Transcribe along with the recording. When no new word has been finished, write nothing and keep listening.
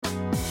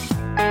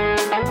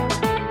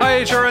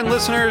HRN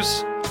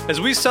listeners.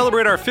 As we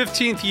celebrate our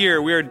 15th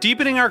year, we are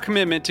deepening our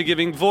commitment to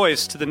giving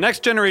voice to the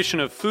next generation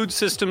of food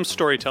systems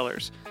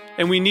storytellers,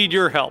 and we need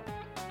your help.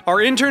 Our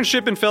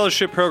internship and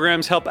fellowship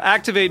programs help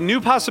activate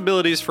new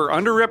possibilities for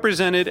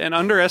underrepresented and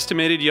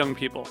underestimated young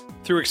people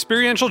through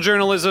experiential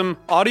journalism,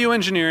 audio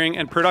engineering,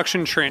 and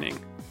production training.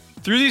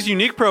 Through these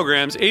unique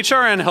programs,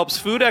 HRN helps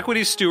food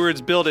equity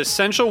stewards build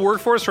essential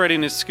workforce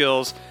readiness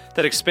skills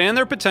that expand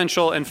their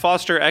potential and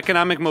foster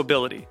economic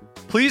mobility.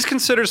 Please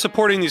consider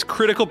supporting these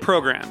critical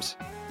programs.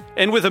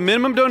 And with a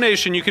minimum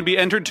donation, you can be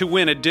entered to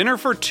win a dinner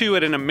for two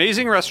at an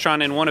amazing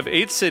restaurant in one of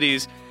 8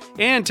 cities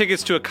and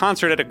tickets to a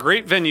concert at a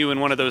great venue in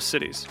one of those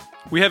cities.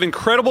 We have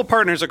incredible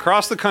partners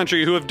across the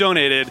country who have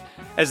donated,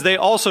 as they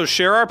also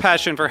share our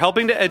passion for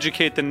helping to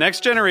educate the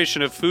next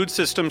generation of food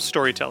systems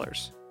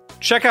storytellers.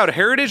 Check out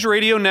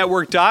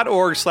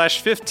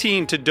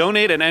heritageradionetwork.org/15 to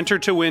donate and enter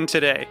to win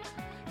today.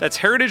 That's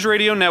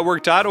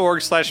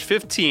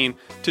heritageradionetwork.org/15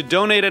 to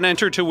donate and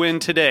enter to win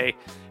today.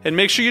 And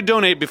make sure you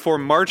donate before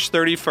March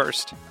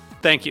 31st.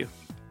 Thank you.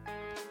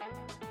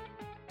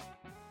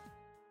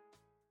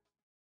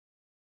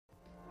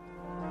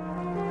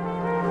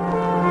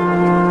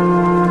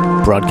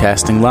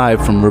 Broadcasting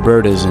live from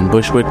Roberta's in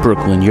Bushwick,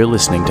 Brooklyn, you're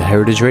listening to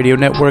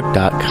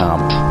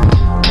heritageradionetwork.com.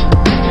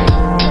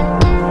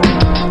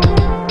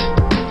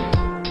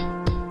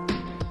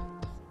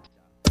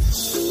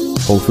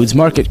 Whole Foods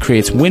Market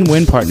creates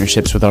win-win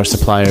partnerships with our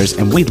suppliers,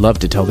 and we'd love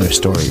to tell their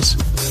stories.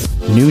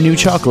 New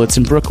Chocolates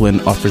in Brooklyn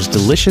offers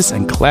delicious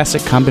and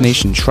classic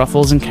combination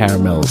truffles and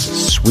caramels,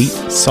 sweet,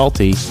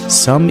 salty,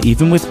 some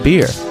even with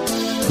beer.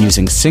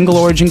 Using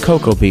single-origin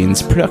cocoa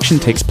beans, production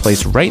takes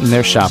place right in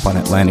their shop on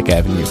Atlantic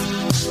Avenue.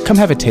 Come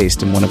have a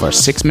taste in one of our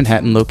 6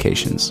 Manhattan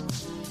locations.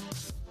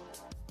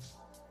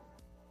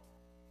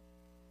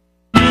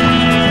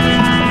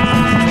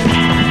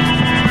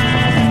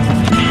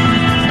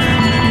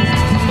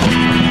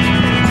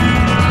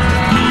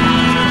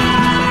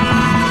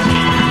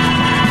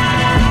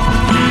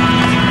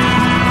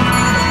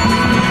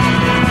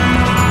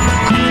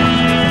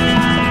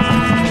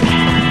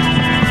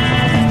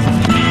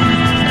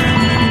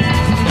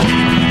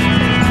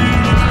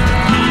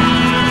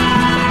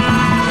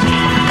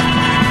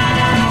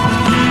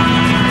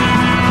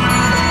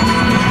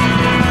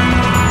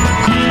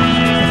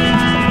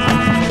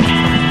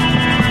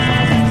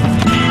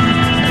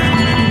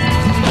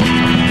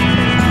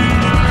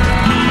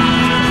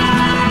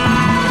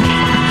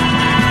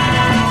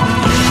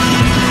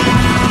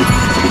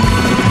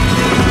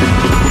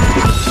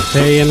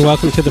 Hey, and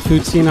welcome to the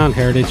Food Scene on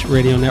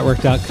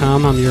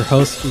heritageradionetwork.com. I'm your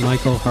host,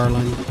 Michael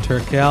Harlan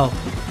Turkel,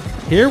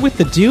 here with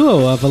the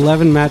duo of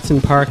 11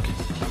 Madison Park,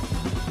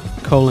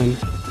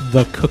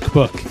 the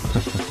Cookbook,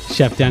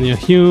 Chef Daniel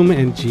Hume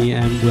and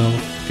GM Will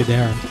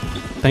Gadara.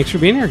 Thanks for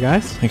being here,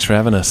 guys. Thanks for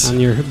having us. On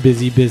your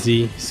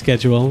busy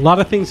schedule. A lot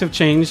of things have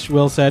changed,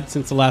 Will said,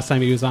 since the last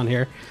time he was on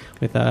here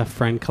with a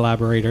friend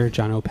collaborator,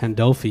 Jono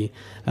Pandolfi.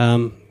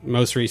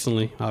 Most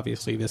recently,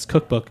 obviously, this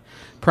cookbook.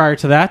 Prior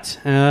to that,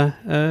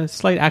 a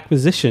slight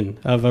acquisition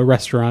of a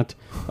restaurant,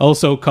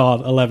 also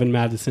called 11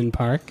 Madison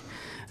Park.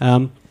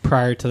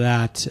 Prior to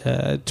that,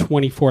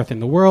 24th in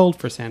the world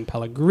for San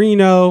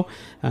Pellegrino.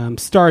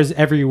 Stars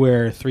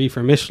everywhere, 3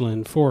 for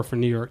Michelin, 4 for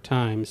New York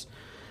Times.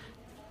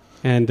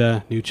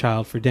 And New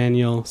Child for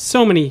Daniel.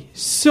 So many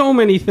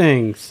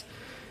things.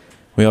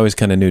 We always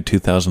kind of knew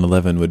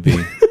 2011 would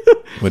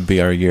be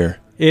our year.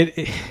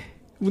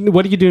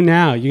 What do you do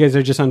now? You guys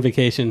are just on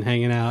vacation,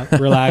 hanging out,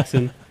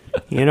 relaxing.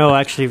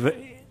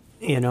 Actually,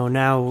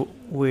 now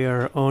we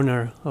are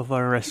owner of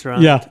our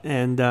restaurant. Yeah.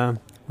 And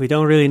we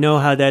don't really know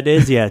how that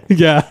is yet.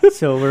 Yeah.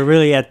 So we're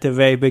really at the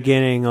very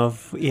beginning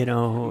of,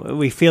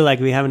 we feel like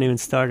we haven't even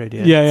started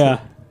yet. Yeah.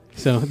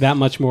 So that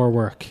much more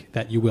work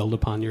that you willed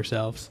upon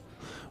yourselves.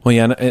 Well,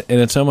 yeah, and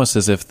it's almost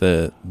as if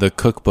the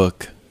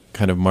cookbook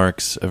kind of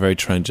marks a very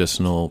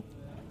transitional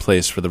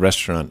place for the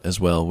restaurant as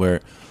well, where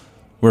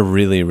we're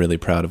really, really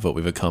proud of what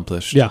we've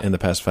accomplished in the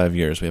past 5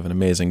 years. We have an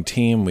amazing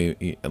team.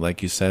 We,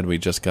 like you said, we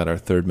just got our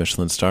 3rd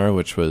Michelin star,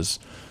 which was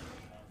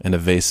an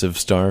evasive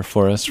star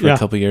for us for a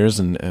couple of years,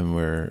 and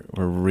we're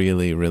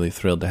really, really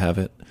thrilled to have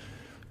it.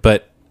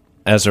 But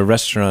as a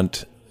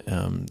restaurant,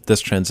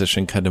 this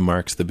transition kind of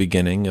marks the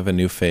beginning of a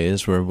new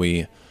phase where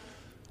we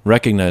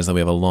recognize that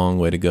we have a long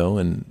way to go,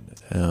 and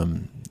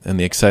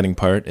the exciting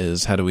part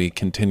is how do we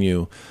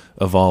continue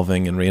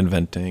evolving and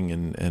reinventing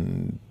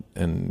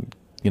and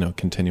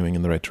continuing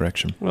in the right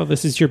direction. Well,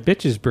 this is your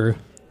bitches brew.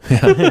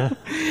 Yeah.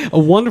 A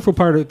wonderful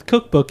part of the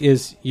cookbook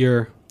is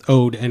your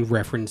ode and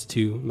reference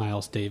to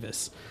Miles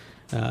Davis.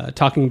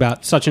 Talking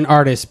about such an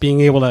artist being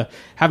able to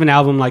have an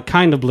album like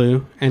Kinda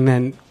Blue and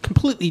then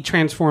completely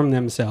transform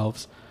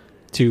themselves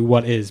to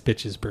what is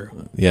Bitches Brew.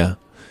 Yeah.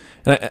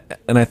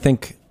 And I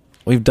think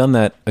we've done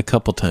that a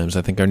couple times.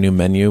 I think our new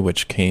menu,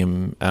 which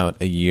came out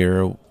a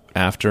year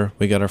after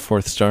we got our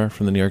 4th star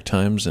from the New York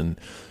Times and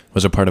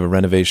was a part of a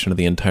renovation of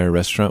the entire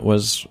restaurant,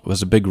 was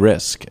a big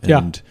risk.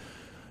 And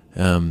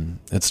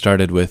it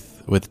started with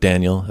with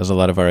Daniel, as a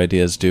lot of our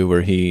ideas do,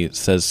 where he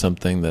says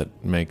something that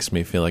makes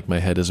me feel like my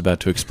head is about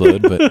to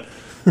explode, but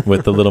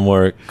with a little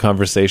more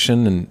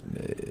conversation. And,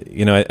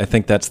 I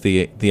think that's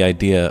the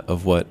idea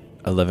of what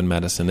 11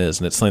 Madison is.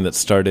 And it's something that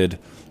started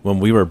when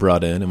we were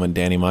brought in and when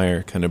Danny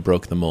Meyer kind of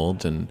broke the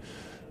mold and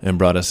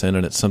brought us in.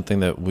 And it's something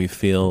that we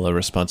feel a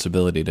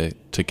responsibility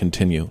to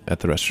continue at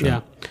the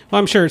restaurant. Yeah. Well,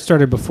 I'm sure it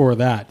started before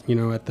that,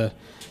 at the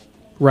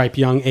ripe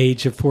young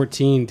age of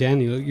 14.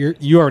 Daniel,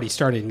 you already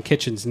started in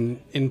kitchens and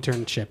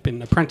internship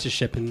and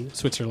apprenticeship in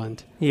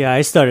Switzerland. Yeah,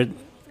 I started,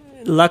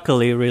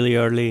 luckily, really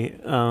early,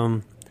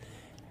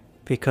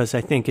 because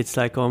I think it's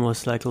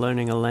almost like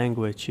learning a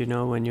language.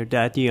 When you're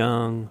that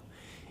young,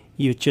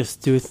 you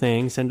just do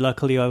things. And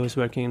luckily, I was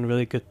working in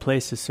really good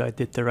places, so I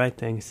did the right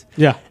things.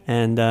 Yeah.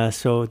 And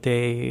so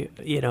they,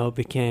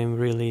 became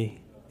really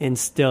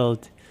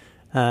instilled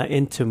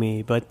into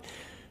me. But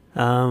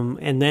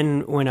and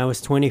then when I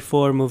was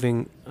 24,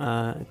 moving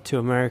to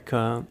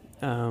America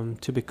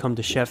to become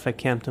the chef at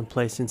Campton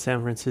Place in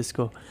San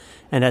Francisco.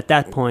 And at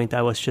that point,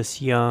 I was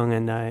just young,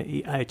 and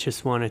I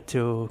just wanted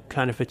to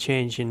kind of a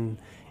change in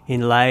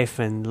life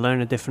and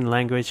learn a different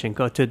language and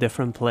go to a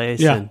different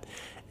place. Yeah.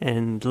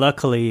 And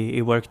luckily,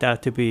 it worked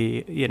out to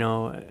be,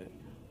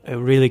 a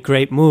really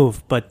great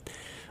move. But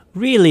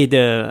really,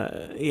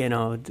 the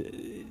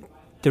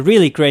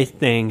really great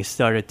things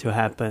started to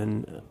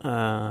happen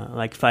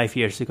 5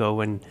 years ago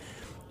when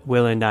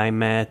Will and I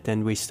met,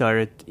 and we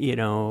started,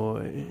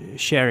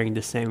 sharing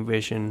the same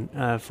vision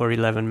for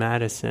 11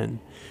 Madison.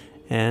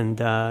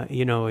 And,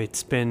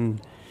 it's been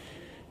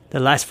the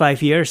last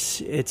 5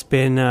 years, it's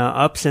been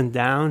ups and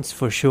downs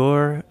for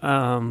sure,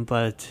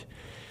 but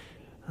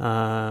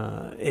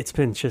it's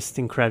been just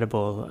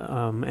incredible.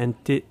 And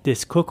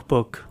this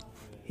cookbook,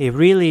 it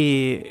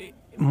really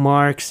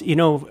marks,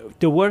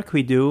 the work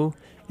we do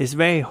is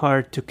very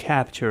hard to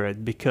capture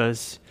it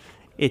because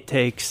it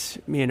takes,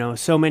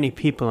 so many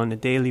people on a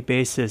daily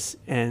basis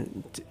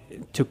and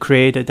to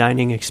create a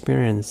dining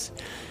experience.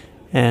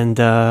 And,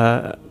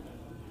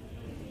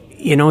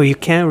 you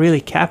can't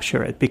really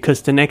capture it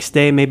because the next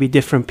day maybe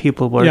different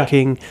people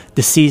working,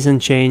 the season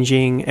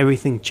changing,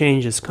 everything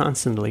changes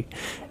constantly.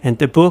 And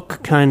the book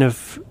kind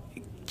of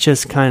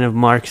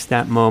marks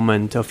that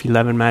moment of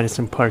 11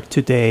 Madison Park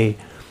today.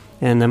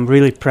 And I'm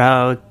really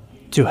proud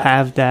to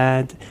have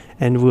that,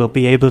 and we'll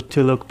be able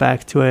to look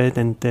back to it,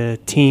 and the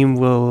team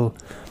will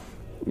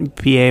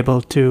be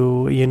able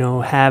to,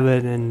 have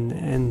it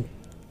and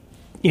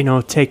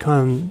take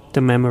on the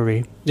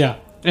memory. Yeah.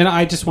 And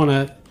I just want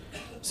to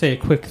say a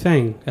quick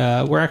thing.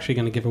 We're actually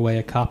going to give away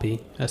a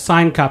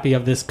signed copy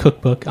of this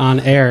cookbook on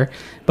air,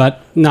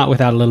 but not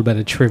without a little bit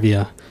of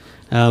trivia.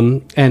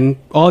 And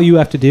all you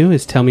have to do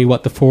is tell me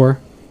what the 4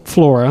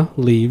 flora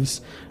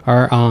leaves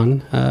are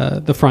on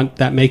the front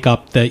that make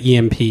up the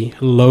EMP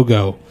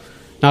logo.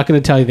 Not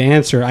going to tell you the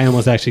answer. I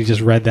almost actually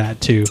just read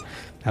that too.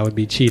 That would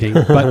be cheating.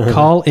 But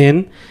call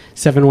in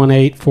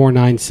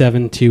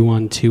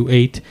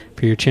 718-497-2128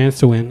 for your chance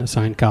to win a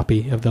signed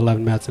copy of the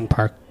 11 Madison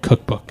Park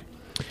cookbook.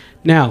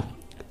 Now,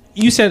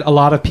 you said a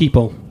lot of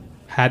people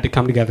had to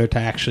come together to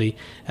actually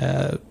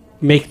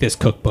make this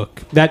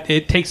cookbook. That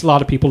it takes a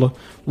lot of people to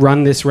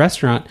run this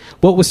restaurant.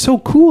 What was so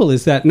cool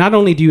is that not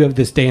only do you have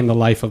this day in the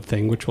life of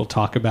thing, which we'll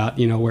talk about,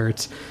 where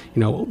it's,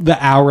 the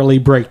hourly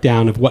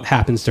breakdown of what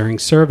happens during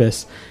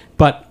service,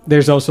 but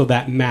there's also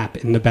that map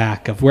in the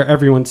back of where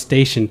everyone's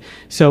stationed.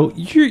 So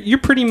you're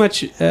pretty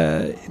much,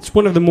 it's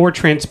one of the more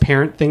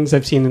transparent things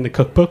I've seen in the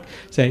cookbook.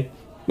 Say,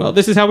 well,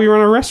 this is how we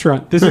run a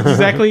restaurant. This is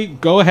exactly,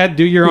 go ahead,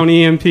 do your own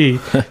EMP.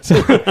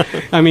 So,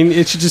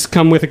 it should just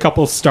come with a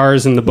couple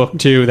stars in the book,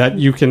 too, that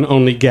you can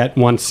only get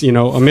once,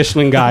 a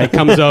Michelin guy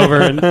comes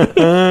over.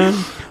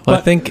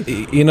 I think,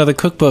 the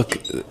cookbook,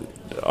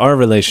 our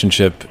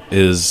relationship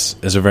is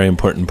a very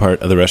important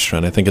part of the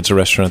restaurant. I think it's a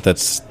restaurant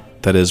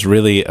that is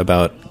really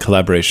about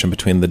collaboration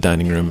between the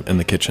dining room and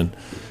the kitchen.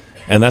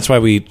 And that's why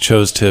we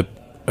chose to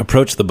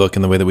approach the book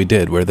in the way that we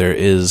did, where there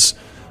is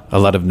a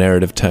lot of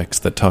narrative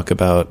text that talk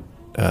about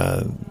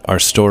our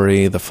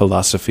story, the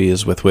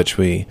philosophies with which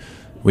we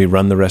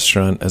run the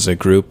restaurant as a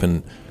group.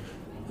 And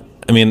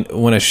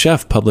when a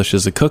chef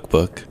publishes a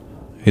cookbook,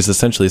 he's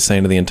essentially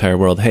saying to the entire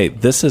world, hey,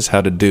 this is how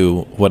to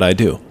do what I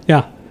do.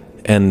 Yeah.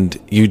 And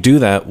you do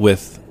that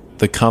with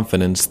the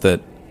confidence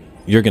that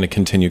you're going to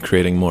continue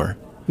creating more.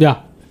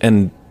 Yeah.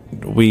 And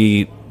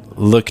we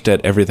looked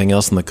at everything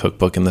else in the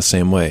cookbook in the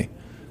same way.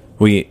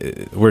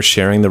 We're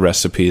sharing the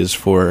recipes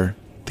for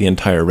the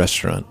entire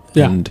restaurant.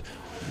 Yeah. And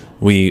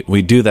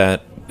we do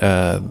that,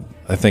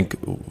 I think,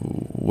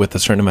 with a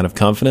certain amount of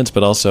confidence,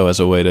 but also as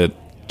a way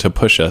to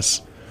push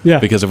us. Yeah.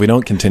 Because if we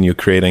don't continue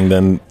creating,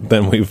 then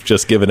we've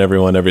just given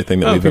everyone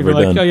everything that we've ever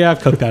done. Oh, yeah,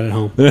 I've cooked that at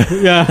home.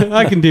 Yeah,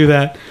 I can do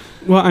that.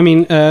 Well,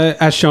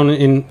 as shown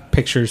in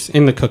pictures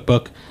in the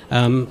cookbook,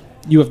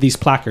 you have these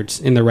placards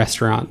in the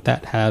restaurant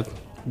that have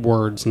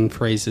words and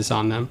phrases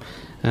on them,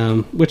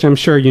 which I'm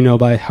sure you know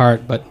by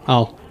heart, but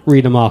I'll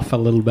read them off a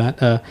little bit.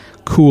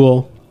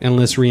 Cool,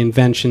 endless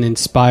reinvention,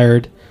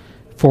 inspired,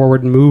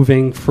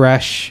 forward-moving,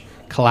 fresh,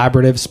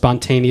 collaborative,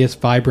 spontaneous,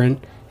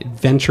 vibrant,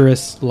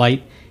 adventurous,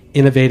 light,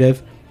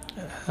 innovative.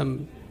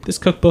 This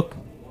cookbook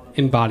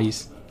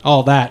embodies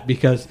all that,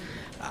 because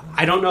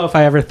I don't know if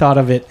I ever thought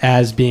of it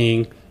as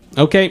being,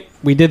 okay,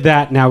 we did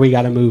that, now we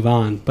got to move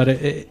on. But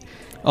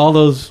all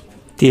those...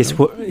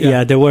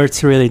 the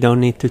words really don't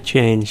need to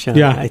change.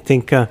 I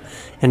think,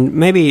 and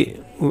maybe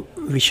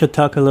we should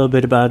talk a little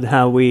bit about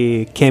how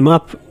we came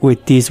up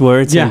with these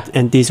words. Yeah.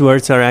 And these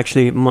words are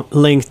actually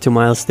linked to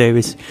Miles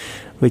Davis,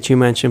 which you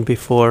mentioned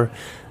before.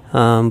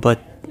 But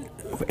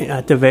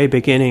at the very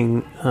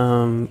beginning,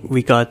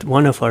 we got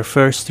one of our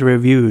first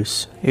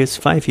reviews. It's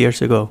 5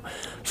 years ago,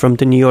 from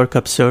the New York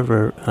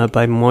Observer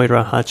by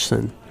Moira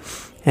Hodgson.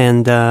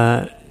 And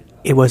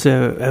it was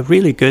a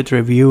really good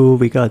review.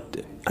 We got,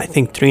 I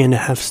think,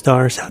 3.5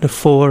 stars out of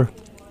 4.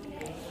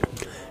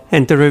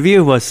 And the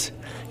review was,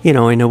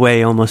 in a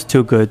way, almost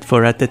too good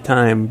for at the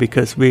time,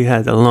 because we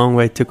had a long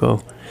way to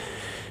go.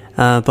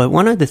 But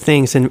one of the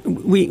things, and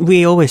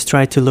we always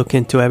try to look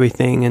into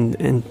everything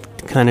and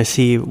kind of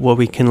see what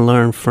we can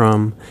learn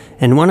from.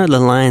 And one of the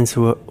lines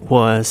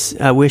was,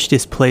 I wish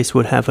this place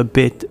would have a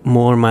bit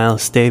more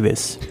Miles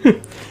Davis.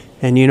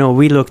 And,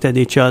 we looked at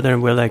each other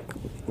and we're like,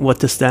 what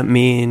does that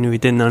mean? We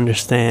didn't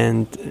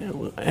understand.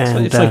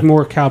 And it's like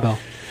more cowbell.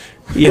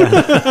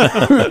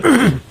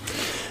 Yeah.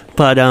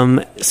 But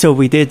so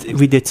we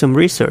did some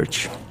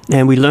research,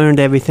 and we learned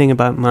everything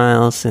about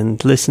Miles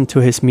and listened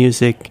to his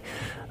music.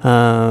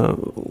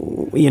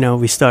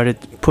 We started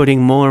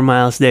putting more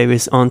Miles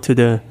Davis onto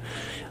the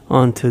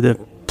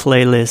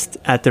playlist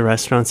at the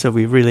restaurant, so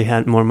we really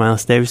had more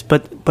Miles Davis.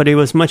 But it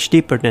was much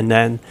deeper than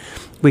that.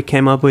 We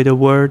came up with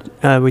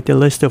with a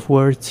list of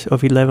words,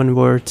 of 11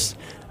 words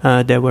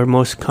that were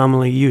most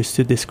commonly used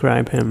to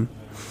describe him,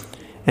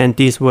 and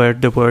these were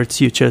the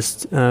words you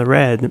just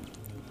read.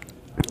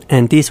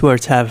 And these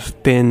words have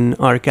been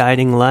our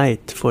guiding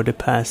light for the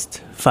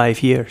past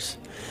 5 years.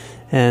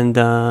 And,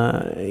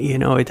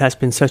 it has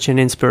been such an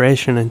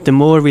inspiration. And the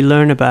more we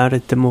learn about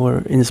it, the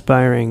more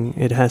inspiring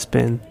it has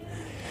been.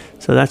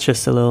 So that's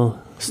just a little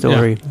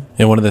story.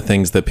 Yeah, one of the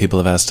things that people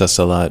have asked us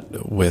a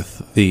lot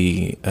with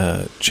the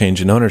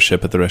change in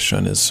ownership at the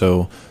restaurant is,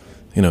 so,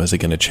 is it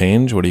going to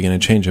change? What are you going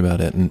to change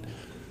about it? And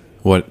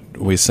what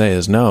we say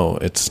is, no,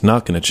 it's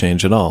not going to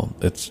change at all.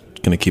 It's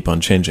going to keep on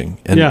changing.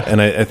 And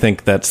I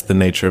think that's the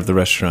nature of the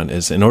restaurant,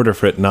 is in order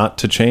for it not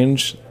to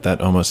change,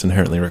 that almost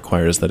inherently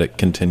requires that it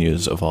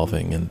continues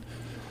evolving.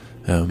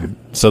 And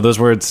so those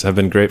words have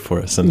been great for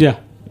us, and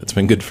it's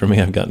been good for me.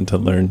 I've gotten to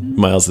learn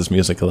Miles's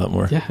music a lot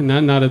more. Yeah,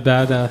 not a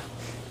bad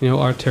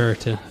auteur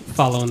to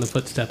follow in the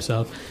footsteps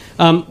of.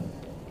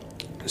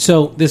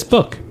 So this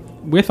book,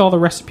 with all the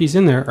recipes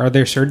in there, are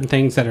there certain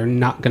things that are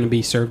not going to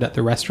be served at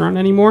the restaurant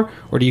anymore?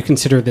 Or do you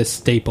consider this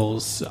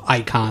staples,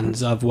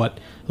 icons of what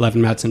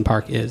 11 Madison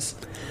Park is?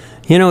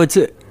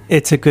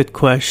 It's a good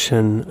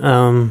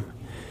question.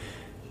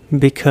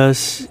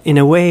 Because in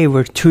a way,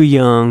 we're too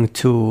young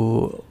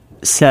to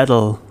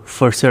settle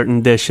for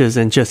certain dishes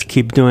and just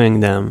keep doing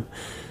them.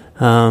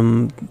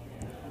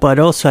 But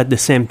also at the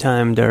same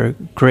time, they're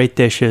great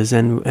dishes,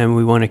 and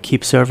we want to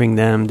keep serving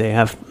them. They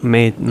have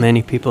made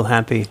many people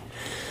happy.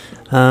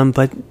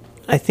 But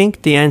I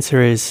think the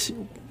answer is,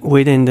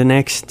 within the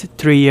next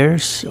 3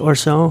 years or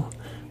so,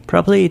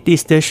 probably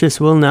these dishes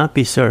will not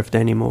be served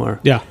anymore.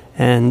 Yeah.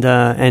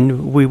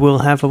 And we will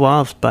have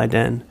evolved by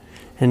then.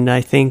 And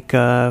I think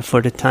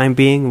for the time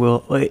being,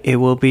 it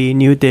will be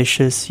new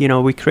dishes.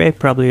 We create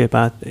probably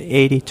about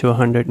 80 to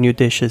 100 new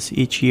dishes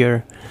each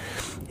year.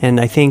 And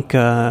I think,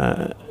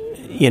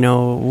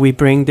 we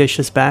bring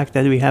dishes back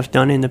that we have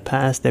done in the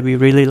past that we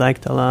really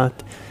liked a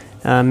lot,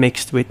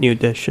 mixed with new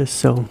dishes.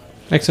 So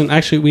excellent.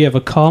 Actually, we have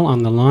a call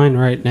on the line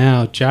right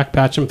now. Jack,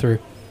 patch him through.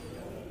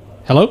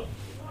 Hello?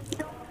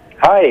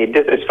 Hi,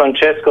 this is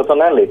Francesco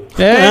Tonelli.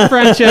 Hey,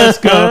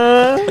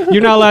 Francesco.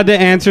 You're not allowed to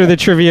answer the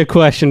trivia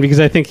question because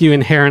I think you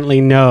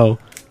inherently know.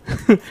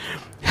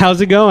 How's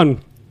it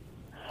going?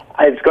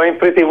 It's going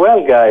pretty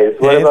well, guys.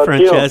 What about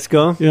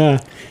Francesco? you? Yeah.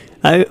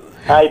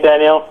 Hi,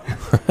 Daniel.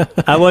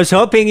 I was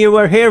hoping you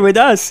were here with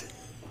us.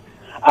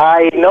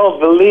 I know,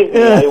 believe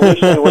me, I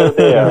wish I were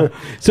there.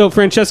 So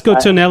Francesco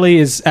Tonelli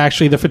is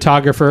actually the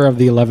photographer of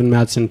the 11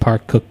 Madison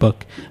Park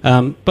Cookbook,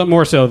 but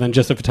more so than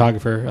just a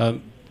photographer, a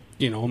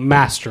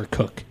master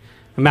cook,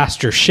 a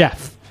master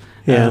chef.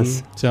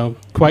 Yes. So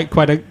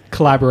quite a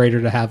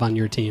collaborator to have on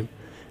your team.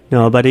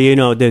 No, but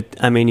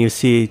you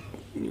see,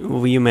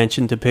 you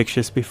mentioned the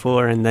pictures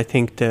before, and I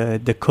think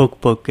the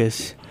cookbook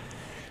is,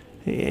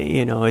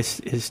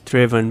 is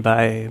driven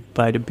by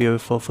the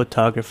beautiful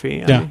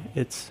photography. Yeah.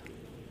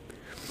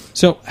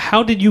 So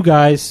how did you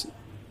guys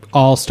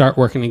all start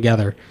working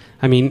together?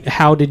 I mean,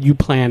 how did you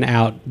plan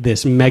out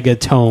this mega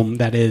tome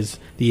that is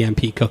the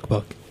MP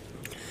Cookbook?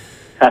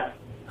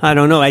 I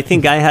don't know. I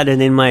think I had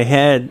it in my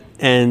head,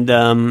 and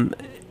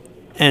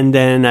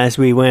then as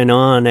we went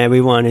on,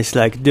 everyone is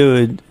like,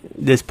 dude,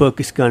 this book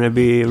is going to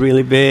be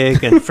really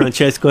big. And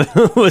Francesco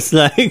was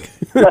like,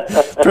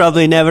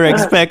 probably never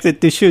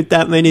expected to shoot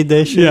that many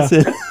dishes.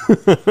 Yeah.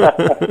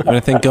 I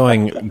think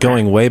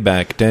going way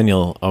back,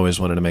 Daniel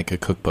always wanted to make a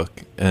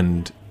cookbook,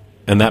 and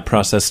that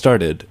process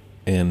started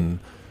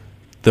in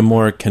the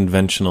more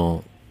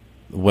conventional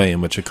way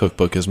in which a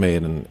cookbook is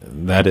made, and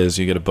that is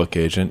you get a book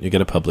agent, you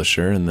get a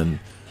publisher, and then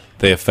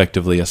they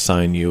effectively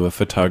assign you a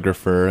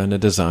photographer and a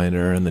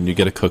designer, and then you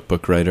get a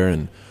cookbook writer.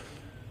 And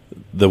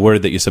the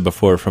word that you said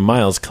before from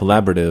Miles,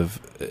 collaborative,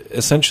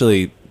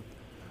 essentially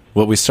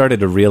what we started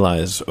to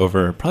realize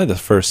over probably the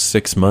first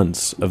 6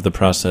 months of the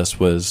process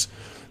was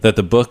that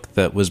the book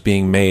that was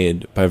being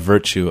made by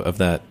virtue of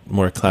that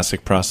more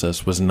classic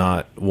process was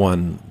not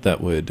one that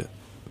would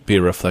be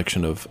a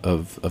reflection of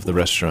the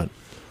restaurant.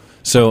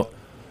 So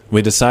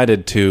we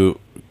decided to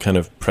kind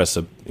of press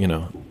a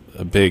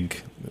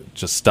big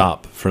just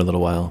stop for a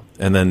little while,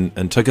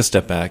 and took a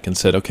step back and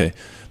said, okay,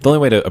 the only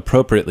way to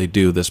appropriately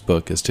do this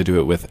book is to do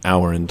it with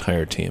our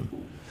entire team.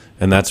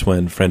 And that's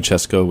when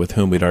Francesco, with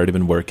whom we'd already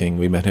been working,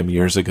 we met him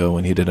years ago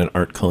when he did an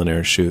art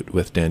culinaire shoot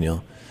with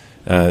Daniel,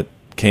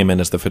 came in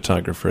as the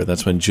photographer.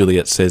 That's when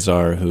Juliette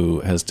Cesar, who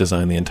has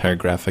designed the entire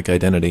graphic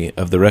identity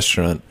of the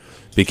restaurant,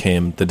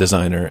 became the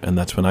designer, and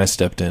that's when I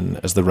stepped in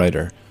as the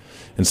writer.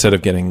 Instead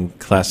of getting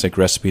classic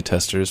recipe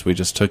testers, we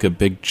just took a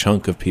big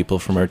chunk of people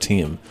from our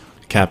team,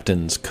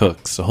 captains,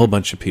 cooks, a whole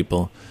bunch of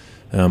people,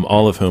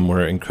 all of whom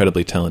were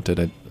incredibly talented.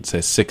 I'd say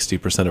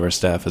 60% of our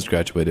staff has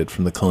graduated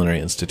from the Culinary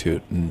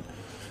Institute, and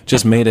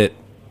just made it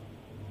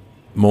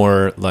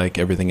more like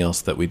everything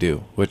else that we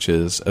do, which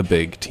is a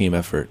big team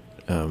effort,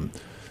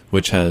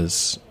 which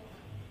has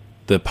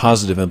the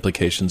positive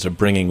implications of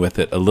bringing with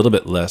it a little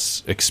bit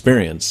less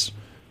experience,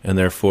 and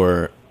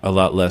therefore a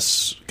lot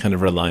less kind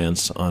of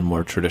reliance on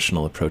more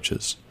traditional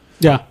approaches.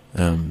 Yeah.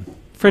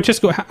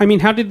 Francesco, I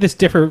mean, how did this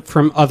differ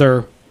from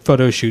other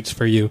photo shoots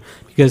for you?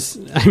 Because,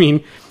 I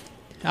mean,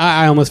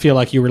 I almost feel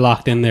like you were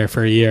locked in there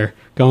for a year,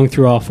 going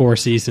through all 4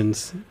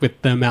 seasons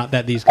with the amount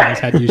that these guys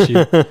had you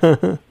shoot.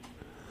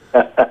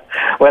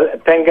 Well,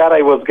 thank God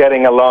I was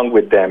getting along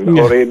with them,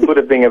 or it would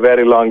have been a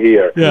very long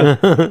year. Yeah.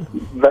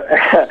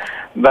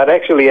 But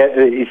actually,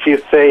 if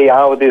you say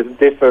how this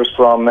differs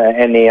from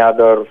any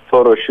other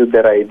photo shoot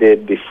that I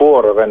did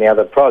before or any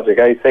other project,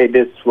 I say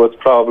this was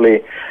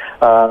probably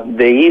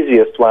the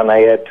easiest one I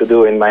had to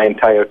do in my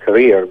entire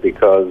career,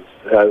 because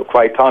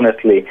quite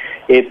honestly,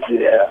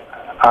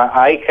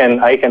 I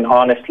can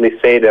honestly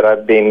say that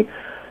I've been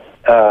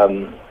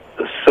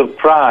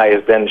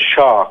surprised and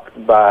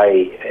shocked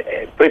by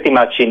pretty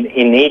much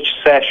in each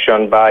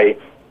session by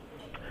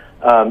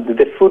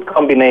the food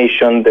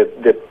combination,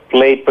 the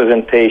plate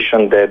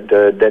presentation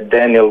that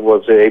Daniel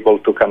was able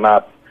to come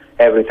up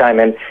every time.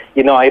 And,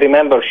 I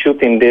remember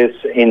shooting this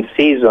in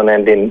season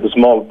and in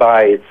small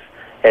bites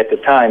at the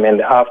time,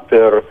 and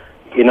after,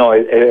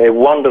 a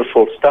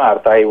wonderful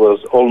start, I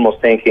was almost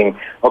thinking,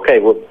 okay,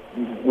 well,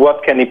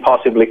 what can he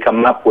possibly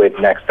come up with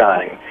next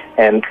time?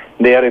 And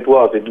there it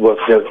was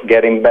just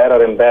getting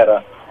better and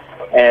better.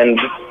 And,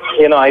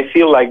 I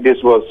feel like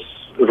this was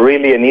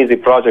really an easy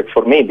project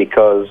for me,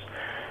 because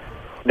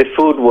the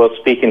food was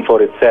speaking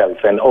for itself,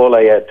 and all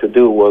I had to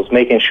do was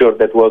making sure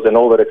that wasn't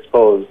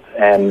overexposed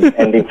and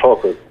in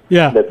focus.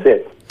 Yeah. That's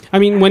it. I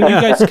mean, when you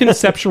guys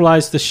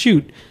conceptualized the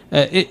shoot,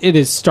 it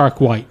is stark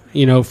white,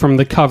 from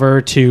the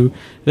cover to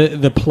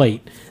the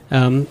plate.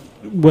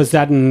 Was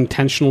that an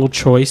intentional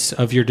choice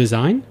of your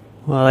design?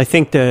 Well, I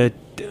think the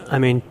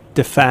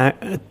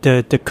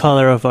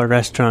color of our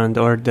restaurant,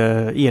 or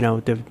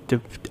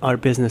our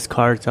business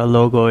cards, our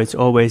logo, is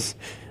always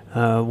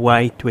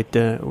white with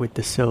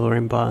the silver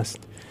embossed.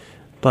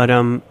 But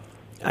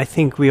I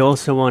think we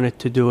also wanted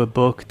to do a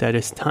book that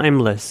is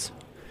timeless,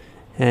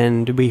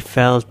 and we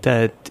felt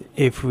that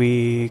if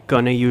we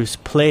gonna use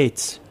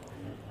plates,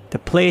 the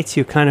plates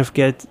you kind of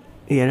get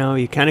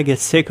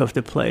sick of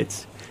the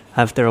plates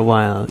after a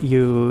while.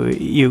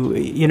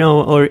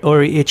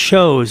 Or it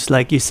shows,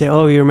 like you say,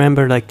 oh, you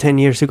remember like 10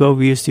 years ago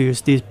we used to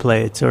use these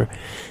plates,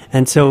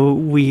 and so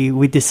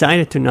we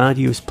decided to not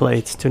use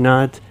plates, to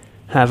not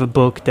have a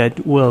book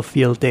that will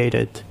feel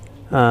dated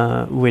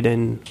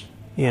within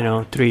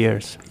 3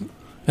 years.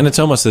 And it's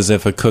almost as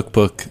if a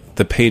cookbook,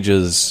 the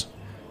pages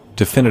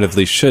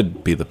definitively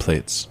should be the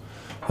plates.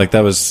 Like,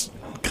 that was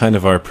kind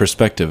of our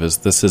perspective, is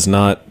this is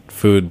not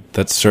food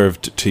that's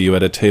served to you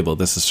at a table.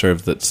 This is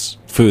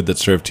food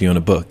that's served to you in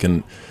a book.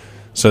 And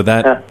so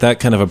that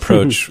kind of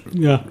approach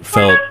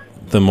felt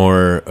the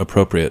more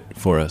appropriate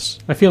for us.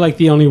 I feel like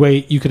the only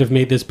way you could have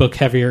made this book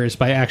heavier is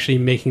by actually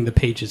making the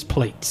pages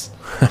plates.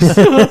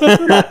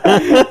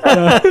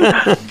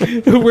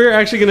 We're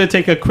actually going to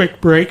take a quick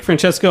break.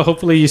 Francesco,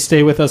 hopefully you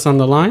stay with us on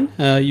the line.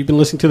 You've been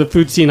listening to The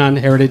Food Scene on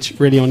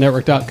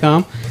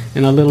heritageradionetwork.com,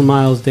 and a little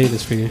Miles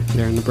Davis for you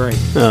there in the break.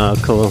 Oh,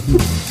 cool.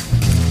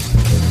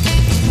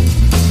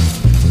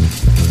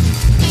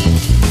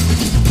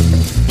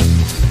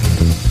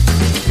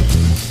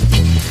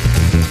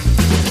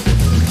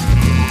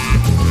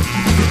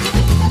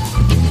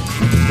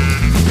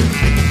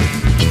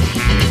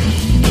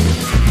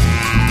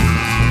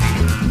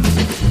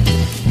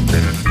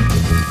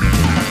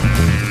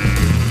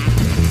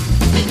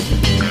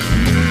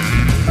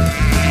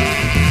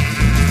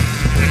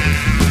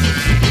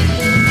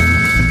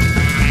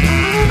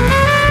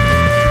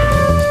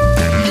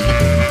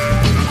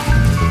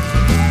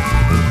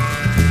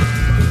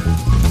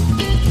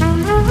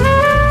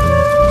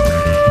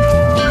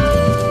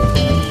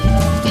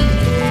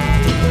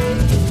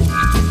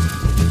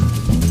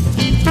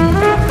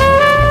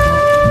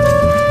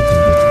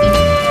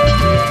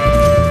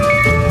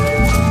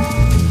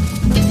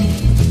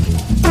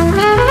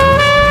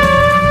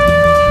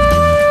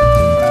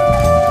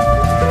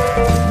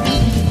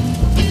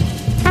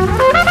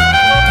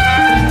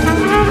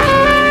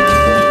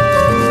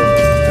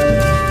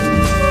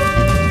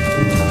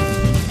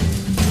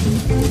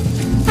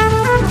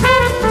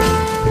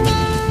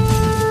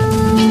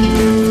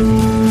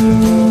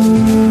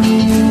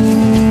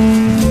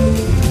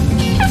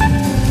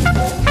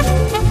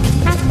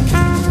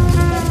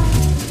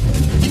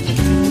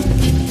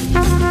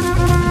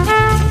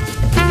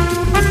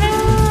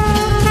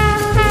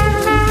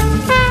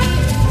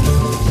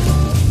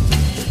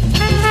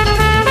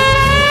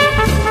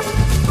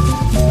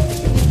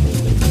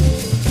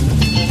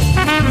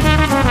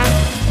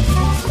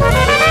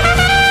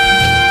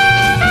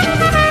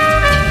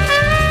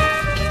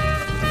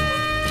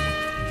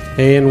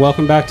 Hey, and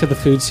welcome back to the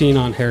Food Scene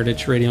on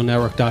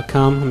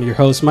heritageradionetwork.com. I'm your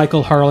host,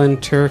 Michael Harlan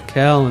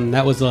Turkel, and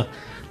that was a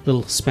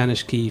little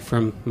Spanish key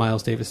from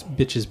Miles Davis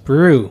Bitches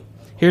Brew.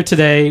 Here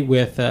today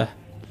with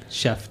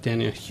Chef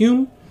Daniel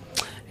Hume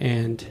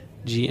and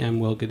GM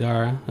Will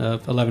Guidara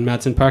of 11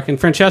 Madison Park. And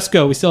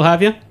Francesco, we still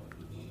have you?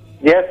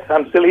 Yes,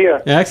 I'm still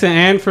here. Excellent.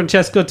 And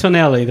Francesco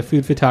Tonelli, the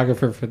food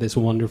photographer for this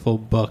wonderful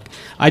book.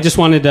 I just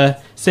wanted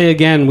to say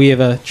again, we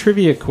have a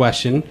trivia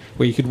question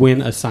where you could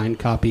win a signed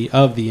copy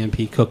of the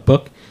EMP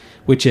Cookbook,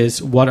 which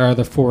is, what are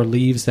the 4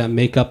 leaves that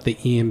make up the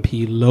EMP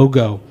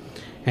logo?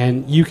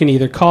 And you can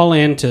either call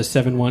in to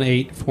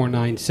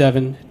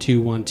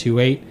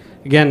 718-497-2128.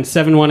 Again,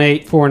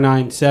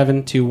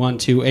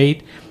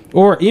 718-497-2128.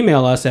 Or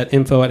email us at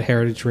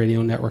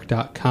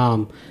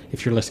info@heritageradionetwork.com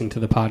if you're listening to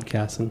the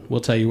podcast, and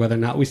we'll tell you whether or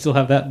not we still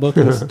have that book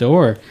in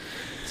store.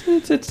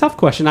 It's a tough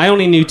question. I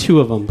only knew 2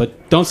 of them,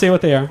 but don't say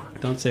what they are.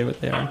 Don't say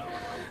what they are.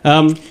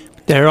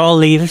 They're all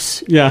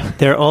leaves. Yeah.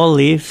 They're all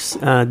leaves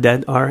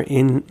that are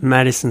in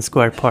Madison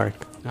Square Park.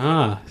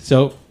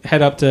 So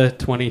head up to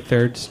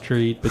 23rd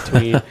Street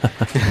between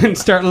and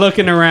start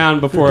looking around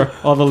before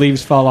all the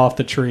leaves fall off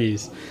the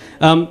trees.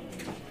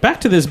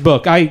 Back to this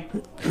book. I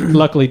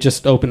luckily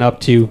just opened up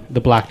to the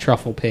Black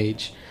Truffle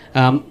page.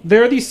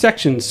 There are these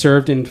sections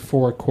served in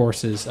 4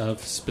 courses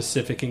of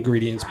specific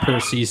ingredients per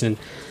season.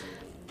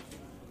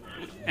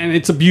 And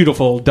it's a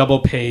beautiful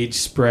double-page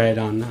spread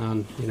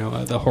on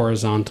the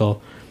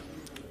horizontal.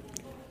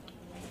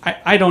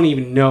 I don't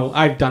even know.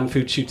 I've done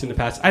food shoots in the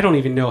past. I don't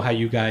even know how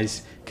you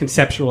guys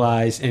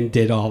conceptualized and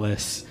did all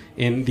this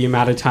in the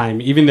amount of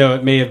time, even though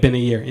it may have been a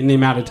year, in the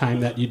amount of time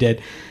that you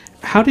did.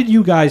 How did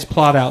you guys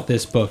plot out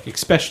this book,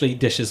 especially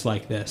dishes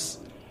like this?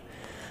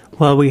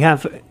 Well, we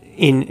have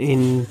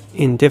in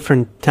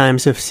different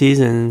times of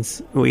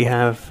seasons, we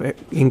have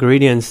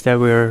ingredients that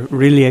we're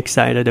really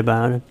excited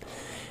about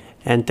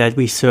and that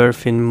we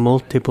serve in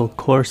multiple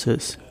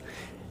courses.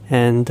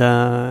 And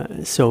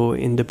so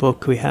in the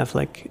book we have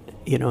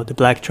the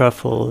black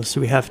truffles,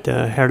 we have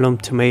the heirloom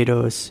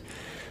tomatoes.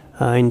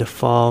 In the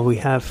fall we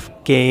have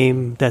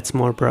game that's a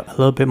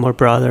little bit more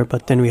broader,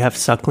 but then we have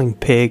suckling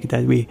pig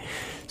that we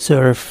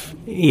serve,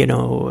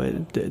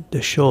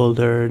 the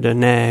shoulder, the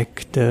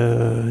neck,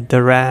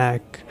 the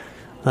rack,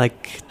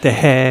 like the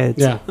head.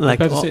 Yeah, I was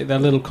about to say,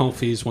 that little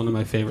confit is one of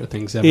my favorite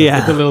things ever. Yeah.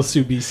 With the little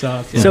sous vide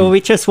sauce. Yeah. So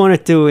we just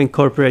wanted to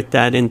incorporate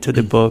that into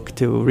the book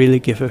to really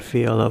give a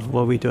feel of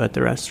what we do at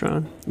the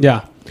restaurant.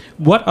 Yeah.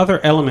 What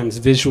other elements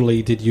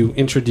visually did you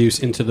introduce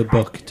into the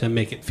book to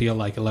make it feel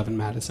like 11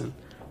 Madison?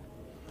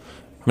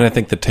 I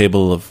think the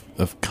table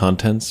of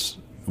contents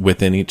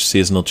within each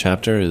seasonal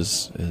chapter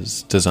is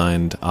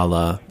designed a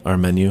la our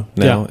menu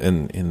now,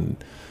 in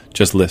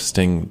just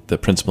listing the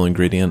principal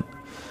ingredient.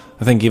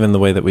 I think even the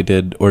way that we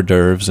did hors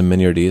d'oeuvres and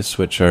miniardises,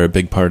 which are a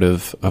big part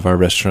of our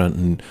restaurant,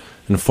 and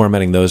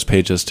formatting those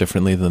pages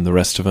differently than the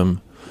rest of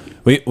them,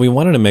 we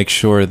wanted to make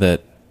sure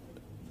that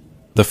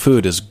the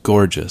food is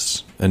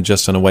gorgeous, and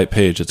just on a white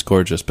page it's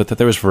gorgeous, but that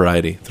there was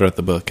variety throughout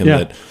the book, and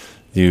that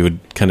you would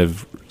kind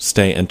of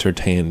stay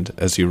entertained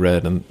as you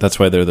read. And that's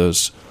why there are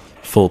those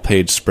full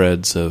page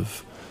spreads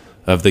of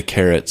the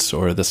carrots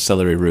or the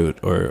celery root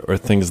or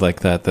things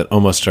like that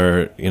almost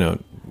are,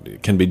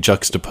 can be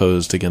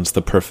juxtaposed against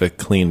the perfect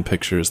clean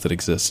pictures that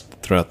exist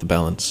throughout the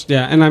balance.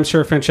 Yeah, and I'm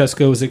sure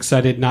Francesco was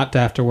excited not to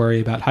have to worry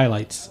about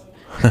highlights.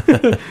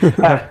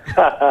 That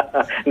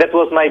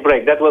was my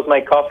break. That was my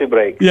coffee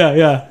break.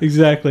 Yeah,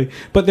 exactly.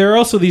 But there are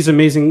also these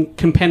amazing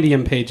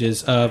compendium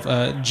pages of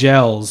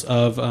gels,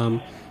 of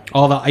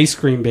all the ice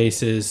cream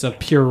bases, of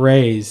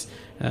purees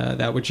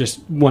that were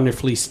just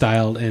wonderfully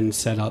styled and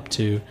set up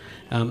to.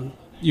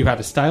 You had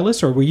a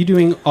stylist, or were you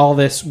doing all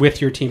this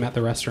with your team at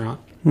the restaurant?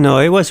 No,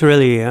 it was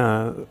really,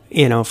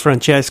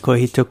 Francesco,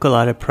 he took a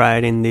lot of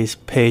pride in these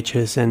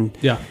pages. And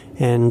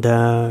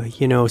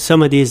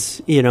some of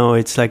these,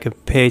 it's like a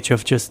page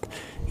of just,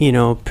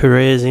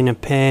 purees in a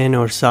pan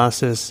or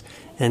sauces.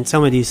 And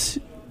some of these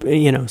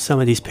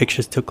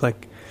pictures took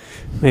like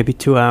maybe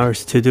 2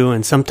 hours to do.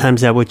 And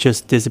sometimes I would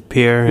just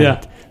disappear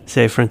and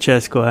say,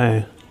 Francesco,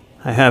 I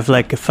have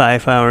like a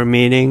 5-hour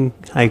meeting.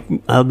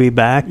 I'll be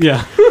back.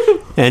 Yeah.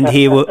 And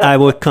I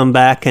would come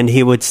back and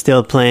he would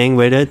still playing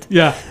with it.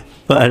 Yeah.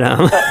 But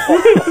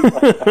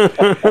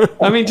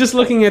I mean, just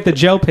looking at the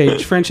gel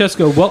page,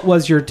 Francesco, what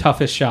was your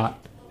toughest shot?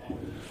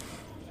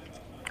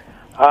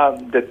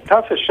 The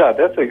toughest shot,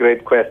 that's a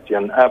great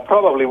question.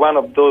 Probably one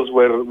of those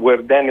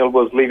where Daniel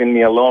was leaving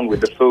me alone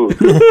with the food.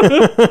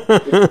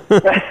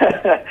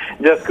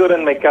 Just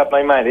couldn't make up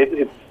my mind.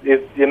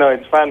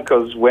 It's fun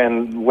because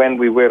when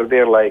we were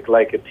there like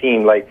a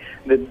team,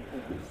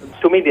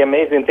 to me the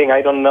amazing thing,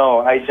 I don't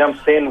know, I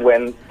jumped in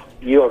when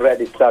you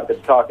already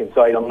started talking,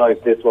 so I don't know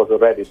if this was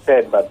already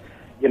said, but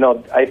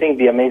I think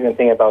the amazing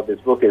thing about this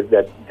book is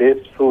that this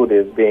food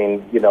is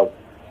being,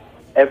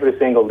 every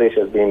single dish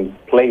has been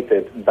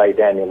plated by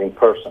Daniel in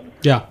person.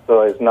 Yeah.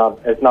 So it's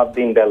not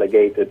been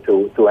delegated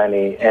to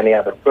any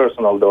other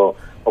person, although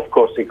of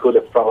course he could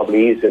have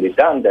probably easily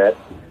done that.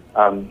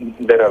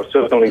 There are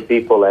certainly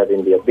people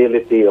having the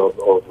ability of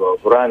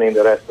running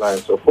the restaurant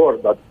and so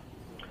forth, but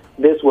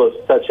this was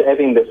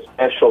having the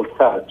special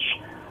touch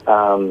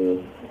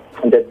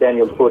that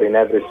Daniel put in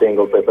every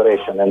single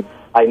preparation. And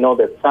I know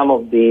that some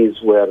of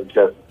these were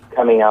just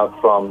coming out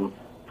from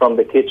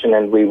the kitchen,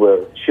 and we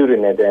were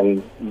shooting it,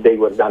 and they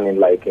were done in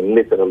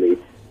literally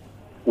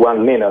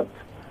 1 minute.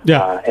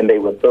 Yeah. And they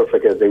were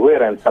perfect as they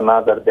were, and some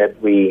other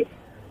that we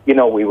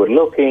were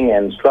looking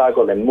and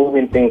struggled and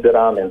moving things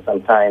around and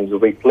sometimes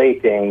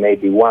replating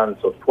maybe once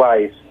or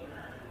twice.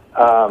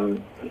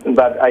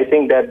 But I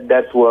think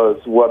that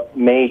was what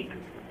made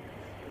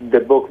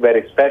the book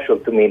very special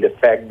to me, the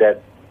fact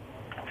that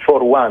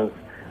for once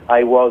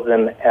I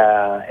wasn't,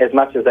 as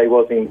much as I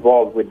was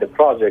involved with the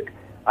project,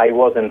 I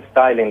wasn't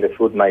styling the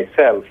food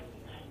myself,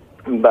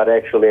 but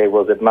actually I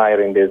was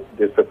admiring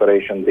this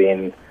preparation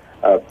being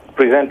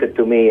presented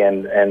to me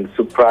and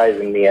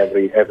surprising me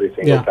every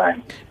single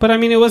time. But I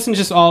mean, it wasn't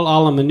just all a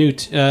la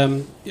minute.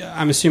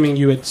 I'm assuming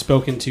you had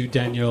spoken to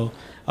Daniel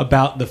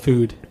about the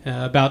food,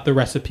 about the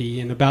recipe,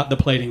 and about the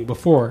plating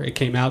before it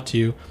came out to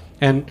you.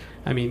 And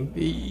I mean,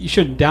 you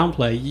shouldn't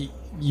downplay.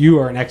 You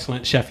are an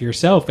excellent chef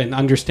yourself and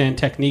understand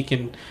technique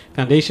and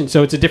foundation.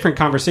 So it's a different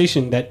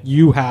conversation that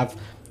you have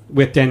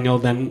with Daniel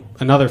than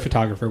another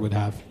photographer would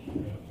have.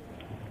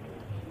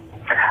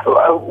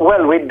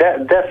 Well, we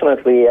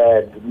definitely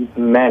had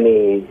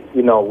many,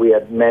 we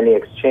had many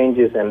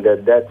exchanges, and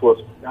that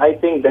was, I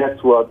think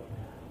that's what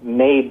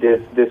made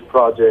this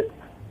project,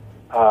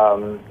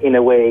 in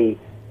a way,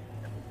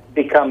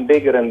 become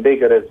bigger and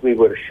bigger as we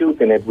were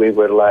shooting it. We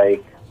were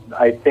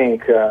I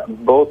think,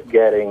 both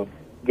getting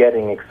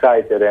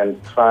excited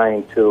and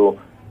trying to,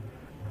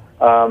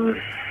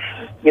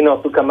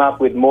 to come up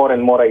with more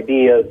and more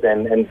ideas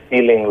and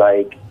feeling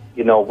like,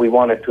 we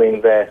wanted to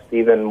invest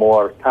even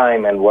more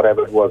time and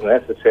whatever was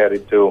necessary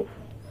to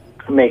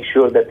make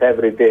sure that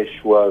every dish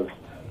was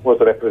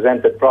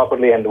represented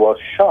properly and was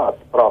shot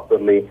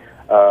properly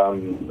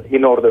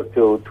in order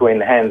to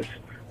enhance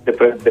the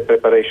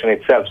preparation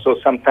itself. So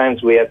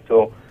sometimes we had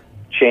to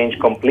change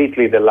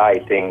completely the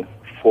lighting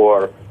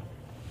for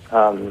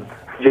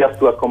just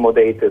to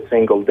accommodate a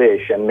single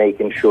dish and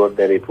making sure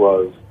that it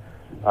was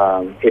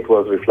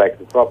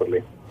reflected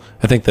properly.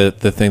 I think that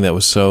the thing that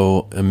was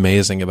so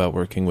amazing about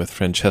working with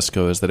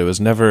Francesco is that it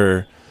was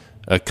never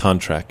a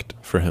contract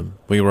for him.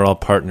 We were all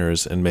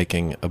partners in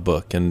making a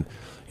book, and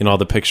all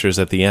the pictures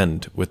at the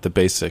end with the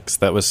basics,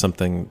 that was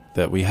something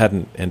that we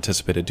hadn't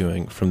anticipated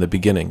doing from the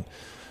beginning.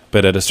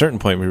 But at a certain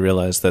point we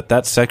realized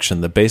that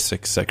section, the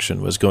basics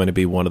section, was going to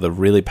be one of the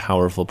really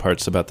powerful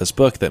parts about this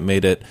book that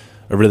made it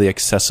a really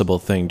accessible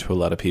thing to a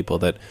lot of people,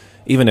 that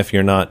even if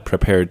you're not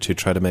prepared to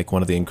try to make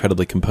one of the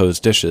incredibly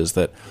composed dishes,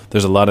 that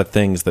there's a lot of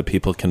things that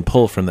people can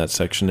pull from that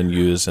section and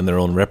use in their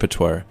own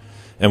repertoire.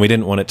 And we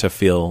didn't want it to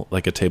feel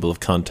like a table of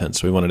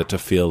contents. We wanted it to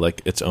feel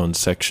like its own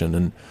section.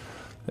 And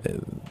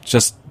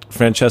just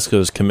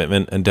Francesco's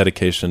commitment and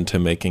dedication to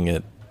making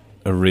it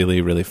a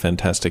really, really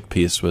fantastic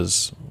piece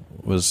was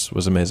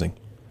amazing.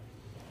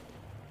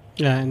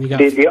 Yeah, and you got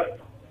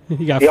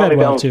the fed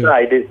well too.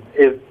 Downside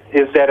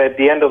is that at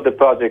the end of the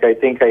project, I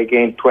think I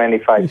gained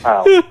 25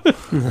 pounds.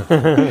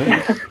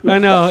 I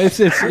know it's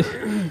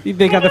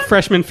they got the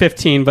freshman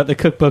 15, but the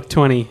cookbook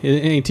 20. It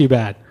ain't too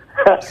bad.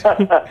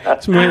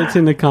 It's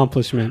an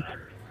accomplishment.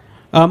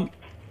 I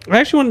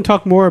actually want to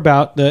talk more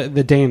about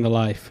the day in the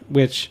life,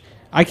 which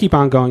I keep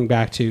on going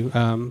back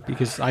to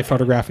because I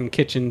photograph in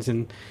kitchens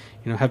and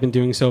have been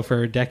doing so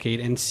for a decade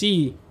and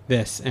see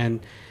this, and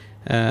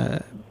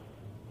that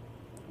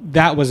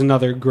was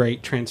another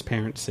great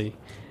transparency.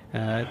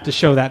 To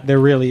show that there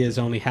really is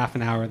only half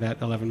an hour that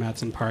 11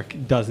 Madison Park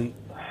doesn't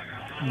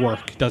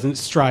work, doesn't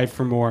strive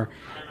for more,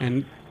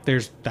 and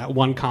there's that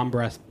one calm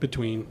breath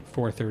between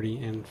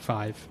 4:30 and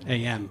 5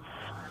 a.m.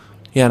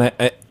 Yeah,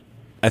 and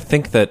I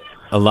think that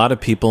a lot of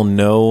people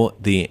know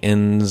the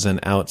ins and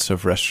outs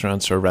of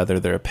restaurants, or rather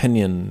their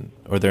opinion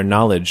or their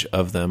knowledge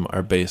of them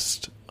are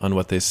based on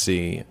what they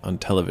see on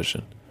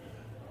television.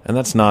 And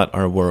that's not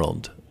our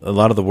world. A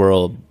lot of the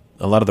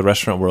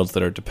restaurant worlds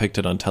that are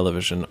depicted on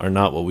television are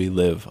not what we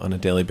live on a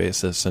daily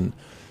basis. And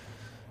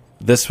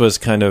this was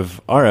kind of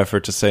our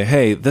effort to say,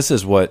 hey, this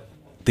is what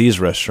these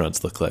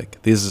restaurants look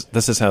like. This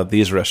is how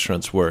these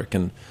restaurants work.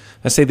 And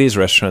I say these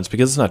restaurants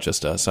because it's not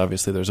just us.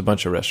 Obviously, there's a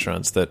bunch of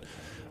restaurants that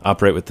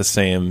operate with the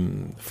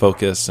same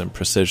focus and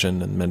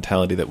precision and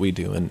mentality that we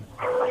do. And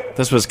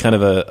this was kind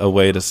of a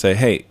way to say,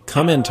 hey,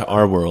 come into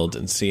our world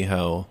and see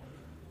how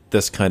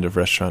this kind of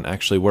restaurant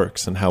actually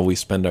works and how we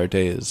spend our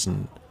days.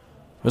 And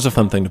it was a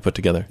fun thing to put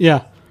together.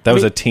 Yeah. That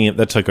was a team.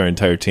 That took our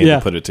entire team to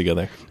put it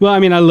together. Well, I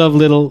mean, I love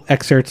little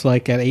excerpts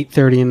like at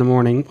 8:30 in the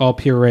morning, all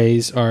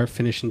purees are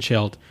finished and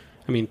chilled.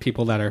 I mean,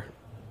 people that are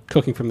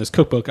cooking from this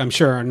cookbook, I'm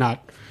sure, are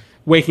not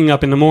waking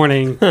up in the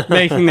morning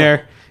making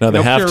their No,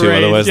 they have purees. to,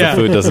 otherwise the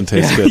food doesn't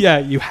taste good. Yeah,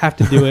 you have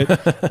to do it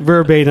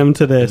verbatim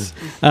to this.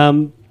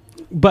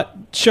 But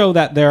show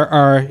that there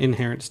are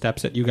inherent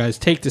steps that you guys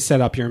take to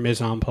set up your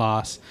mise en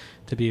place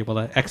to be able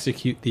to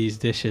execute these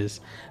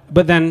dishes.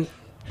 But then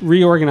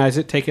reorganize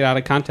it, take it out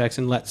of context,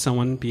 and let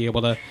someone be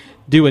able to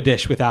do a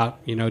dish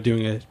without,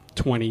 doing a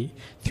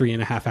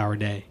 23.5-hour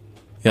day.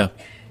 Yeah.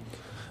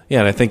 Yeah,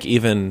 and I think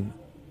even,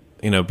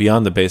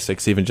 beyond the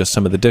basics, even just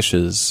some of the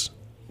dishes,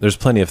 there's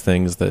plenty of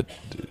things that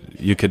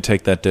you could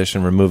take that dish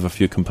and remove a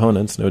few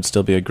components, and it would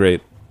still be a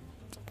great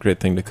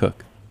thing to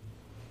cook.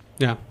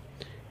 Yeah.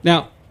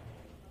 Now,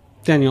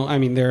 Daniel,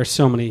 there are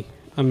so many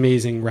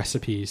amazing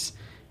recipes.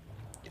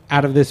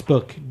 Out of this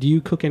book, do you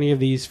cook any of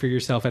these for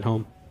yourself at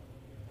home?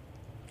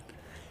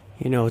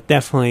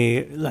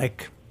 Definitely,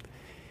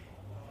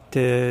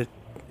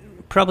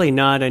 probably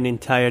not an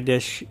entire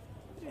dish,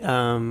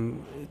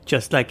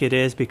 just like it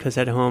is, because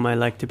at home I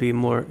like to be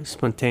more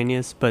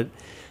spontaneous, but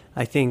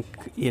I think,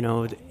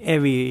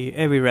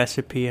 every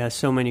recipe has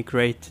so many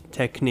great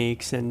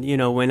techniques. And,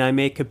 when I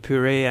make a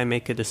puree, I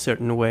make it a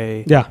certain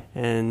way. Yeah.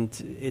 And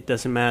it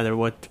doesn't matter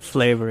what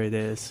flavor it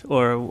is.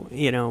 Or,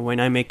 when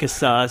I make a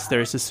sauce,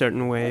 there's a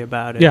certain way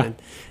about it. Yeah.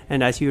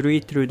 And as you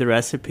read through the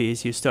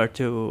recipes, you start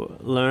to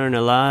learn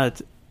a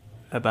lot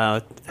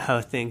about how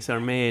things are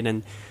made.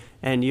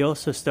 And you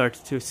also start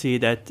to see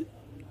that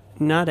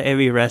not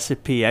every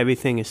recipe,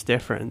 everything is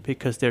different,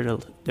 because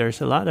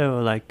there's a lot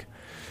of,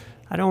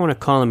 I don't want to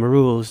call them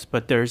rules,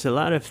 but there's a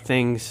lot of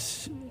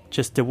things,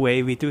 just the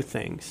way we do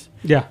things.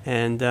 Yeah.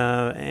 And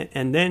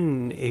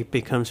then it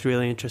becomes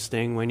really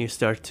interesting when you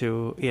start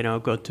to,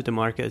 go to the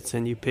markets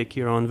and you pick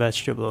your own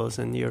vegetables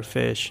and your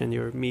fish and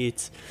your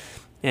meats,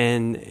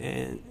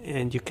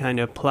 and you kind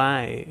of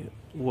apply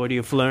what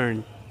you've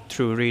learned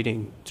through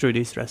reading through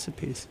these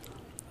recipes.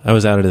 I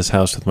was out at his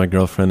house with my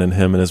girlfriend and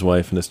him and his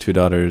wife and his 2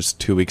 daughters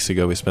 2 weeks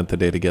ago. We spent the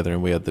day together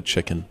and we had the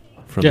chicken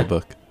from the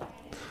book.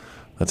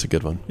 That's a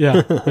good one.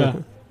 Yeah, yeah.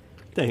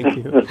 Thank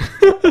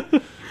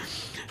you.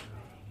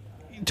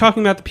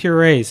 Talking about the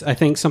purees, I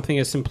think something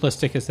as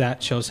simplistic as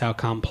that shows how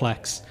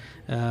complex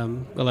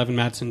 11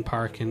 Madison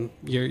Park and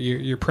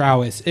your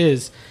prowess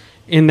is,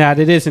 in that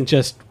it isn't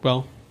just,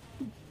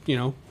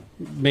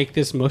 make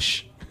this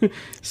mush,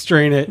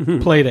 strain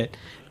it, plate it.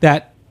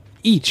 That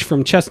each,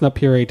 from chestnut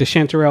puree to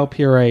chanterelle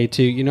puree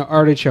to,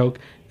 artichoke,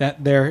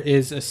 that there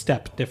is a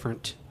step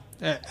different.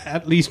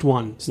 At least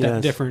one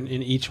step different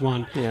in each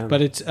one. Yeah.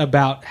 But it's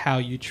about how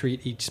you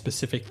treat each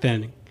specific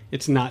thing.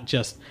 It's not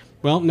just,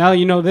 now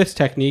you know this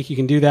technique, you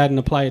can do that and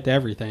apply it to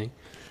everything.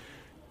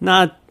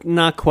 Not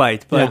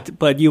quite,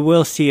 but you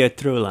will see a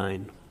through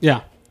line.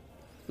 Yeah.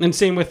 And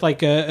same with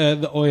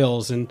the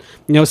oils and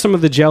some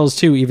of the gels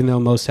too, even though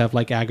most have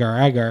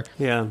agar.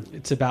 Yeah.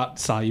 It's about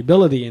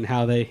solubility and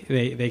how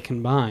they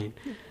combine.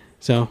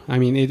 So,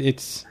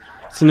 it's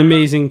an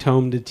amazing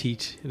tome to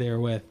teach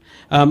therewith.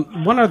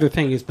 One other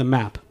thing is the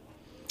map,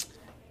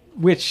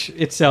 which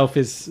itself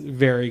is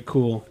very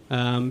cool,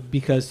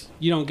 because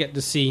you don't get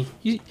to see...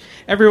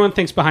 everyone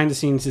thinks behind the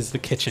scenes is the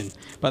kitchen,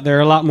 but there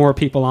are a lot more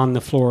people on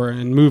the floor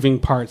and moving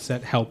parts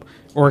that help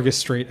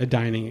orchestrate a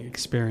dining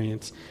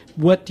experience.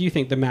 What do you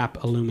think the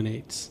map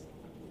illuminates?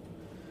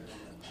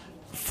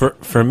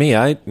 For me,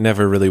 I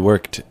never really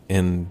worked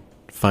in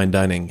fine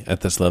dining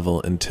at this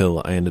level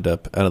until I ended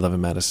up at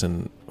 11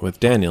 Madison with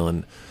Daniel,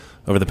 and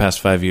over the past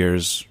 5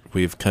 years,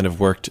 we've kind of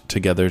worked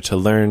together to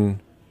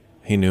learn.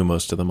 He knew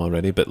most of them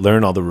already, but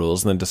learn all the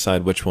rules and then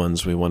decide which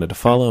ones we wanted to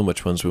follow and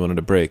which ones we wanted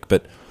to break.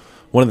 But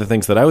one of the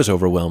things that I was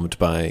overwhelmed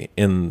by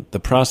in the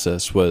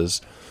process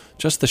was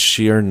just the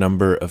sheer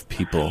number of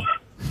people,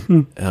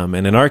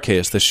 and in our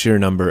case, the sheer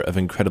number of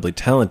incredibly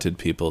talented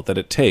people that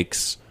it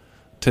takes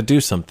to do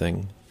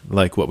something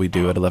like what we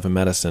do at 11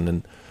 Madison.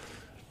 And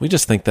we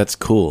just think that's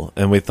cool.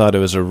 And we thought it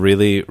was a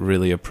really,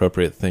 really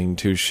appropriate thing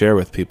to share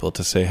with people,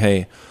 to say,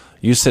 hey,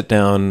 you sit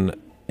down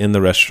in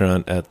the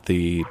restaurant at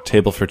the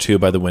table for 2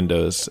 by the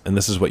windows, and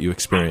this is what you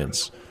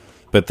experience.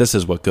 But this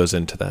is what goes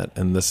into that,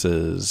 and this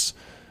is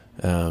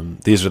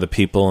these are the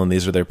people, and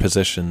these are their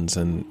positions,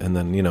 and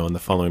then in the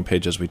following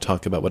pages we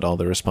talk about what all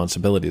their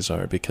responsibilities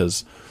are,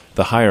 because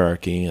the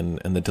hierarchy and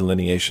the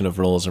delineation of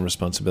roles and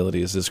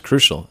responsibilities is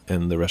crucial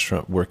in the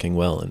restaurant working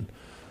well. And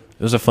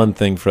it was a fun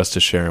thing for us to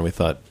share, and we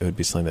thought it would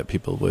be something that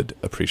people would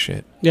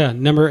appreciate. Yeah,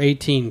 number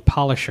 18,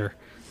 polisher.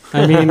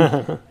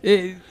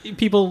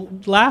 People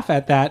laugh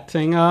at that,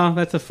 saying, oh,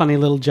 that's a funny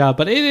little job.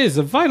 But it is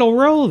a vital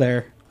role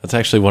there. That's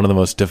actually one of the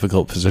most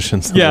difficult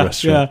positions in the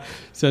restaurant. Yeah.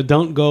 So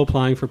don't go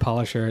applying for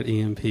polisher at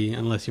EMP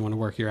unless you want to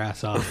work your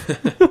ass off.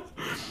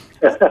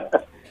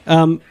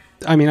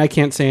 I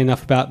can't say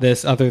enough about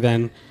this other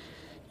than,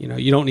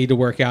 you don't need to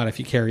work out if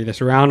you carry this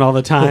around all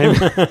the time.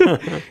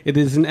 It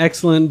is an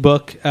excellent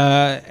book,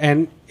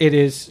 and it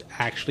is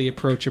actually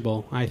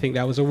approachable. I think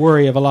that was a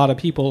worry of a lot of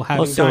people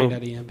having dined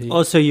at EMP.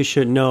 Also, you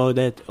should know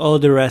that all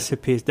the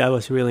recipes, that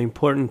was really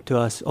important to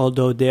us,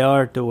 although they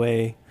are the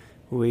way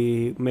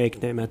we make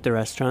them at the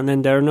restaurant,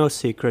 and there are no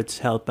secrets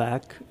held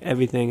back.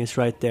 Everything is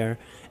right there,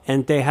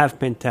 and they have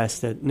been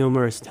tested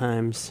numerous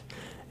times.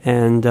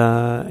 And,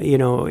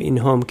 in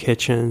home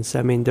kitchens,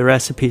 the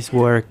recipes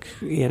work,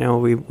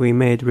 we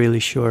made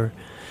really sure.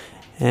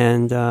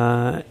 And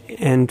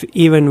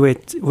even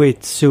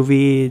with sous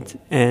vide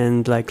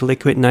and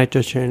liquid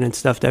nitrogen and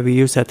stuff that we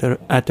use at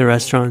the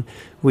restaurant,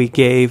 we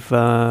gave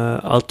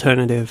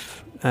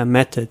alternative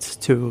methods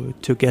to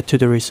get to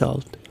the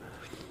result.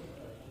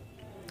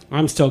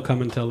 I'm still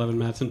coming to 11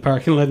 Madison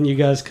Park and letting you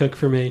guys cook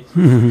for me.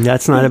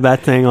 That's not a bad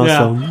thing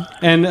also. Yeah.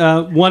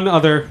 And one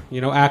other,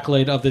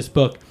 accolade of this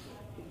book,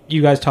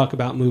 you guys talk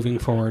about moving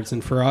forwards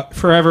and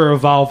forever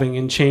evolving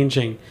and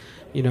changing.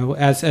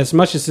 As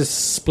much as it's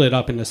split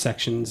up into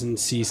sections and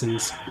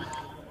seasons,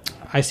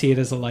 I see it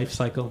as a life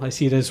cycle. I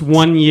see it as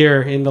 1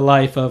 year in the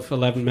life of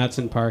 11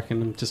 Madison Park,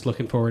 and I'm just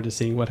looking forward to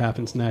seeing what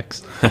happens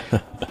next.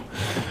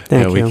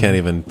 Thank you. We can't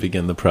even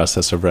begin the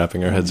process of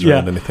wrapping our heads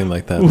around anything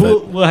like that.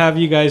 We'll have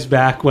you guys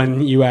back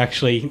when you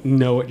actually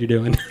know what you're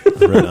doing.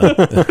 Right on.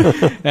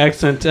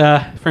 Excellent.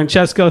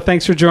 Francesco,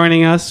 thanks for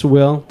joining us.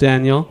 Will,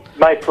 Daniel.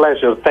 My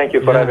pleasure. Thank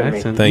you for having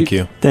me. Thank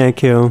you.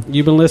 Thank you.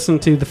 You've been listening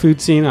to The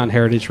Food Scene on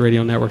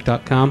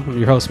HeritageRadioNetwork.com. I'm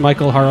your host,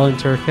 Michael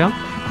Harlan-Turkel.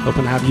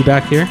 Hoping to have you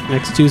back here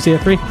next Tuesday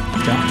at 3. Ciao.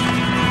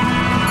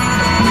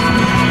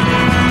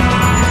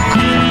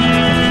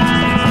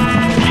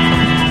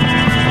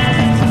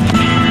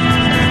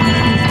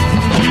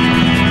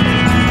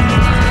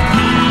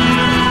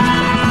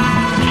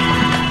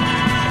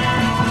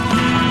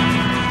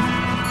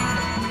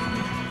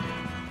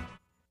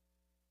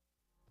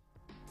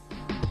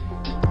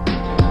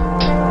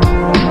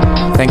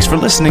 Thanks for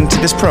listening to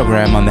this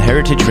program on the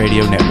Heritage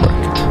Radio Network.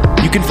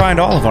 You can find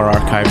all of our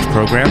archived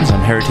programs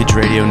on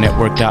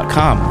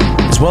heritageradionetwork.com,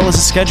 as well as a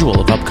schedule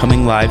of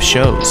upcoming live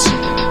shows.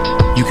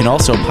 You can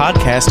also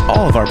podcast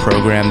all of our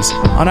programs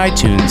on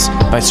iTunes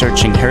by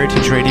searching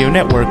Heritage Radio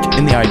Network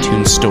in the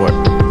iTunes Store.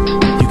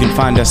 You can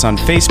find us on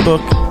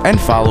Facebook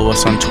and follow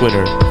us on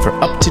Twitter for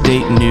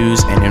up-to-date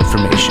news and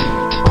information.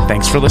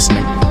 Thanks for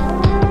listening.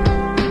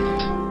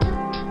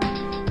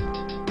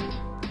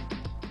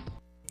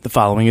 The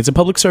following is a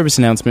public service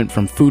announcement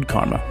from Food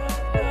Karma.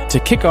 To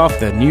kick off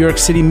the New York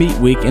City Meat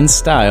Week in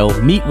style,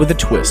 Meat with a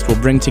Twist will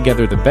bring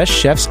together the best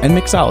chefs and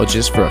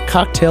mixologists for a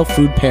cocktail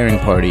food pairing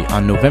party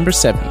on November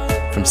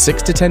 7th from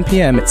 6 to 10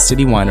 p.m. at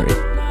City Winery.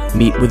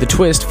 Meat with a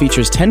Twist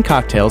features 10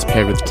 cocktails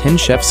paired with 10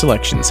 chef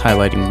selections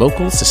highlighting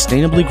local,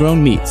 sustainably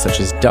grown meats such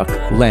as duck,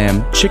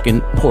 lamb, chicken,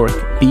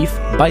 pork, beef,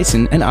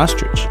 bison, and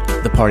ostrich.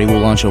 The party will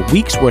launch a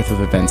week's worth of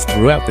events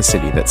throughout the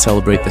city that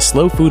celebrate the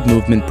slow food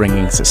movement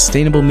bringing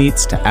sustainable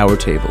meats to our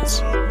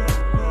tables.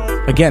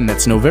 Again,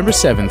 that's November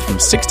 7th from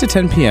 6 to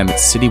 10 p.m. at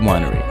City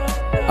Winery.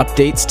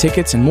 Updates,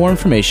 tickets, and more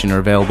information are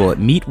available at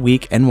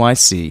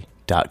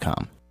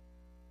meatweeknyc.com.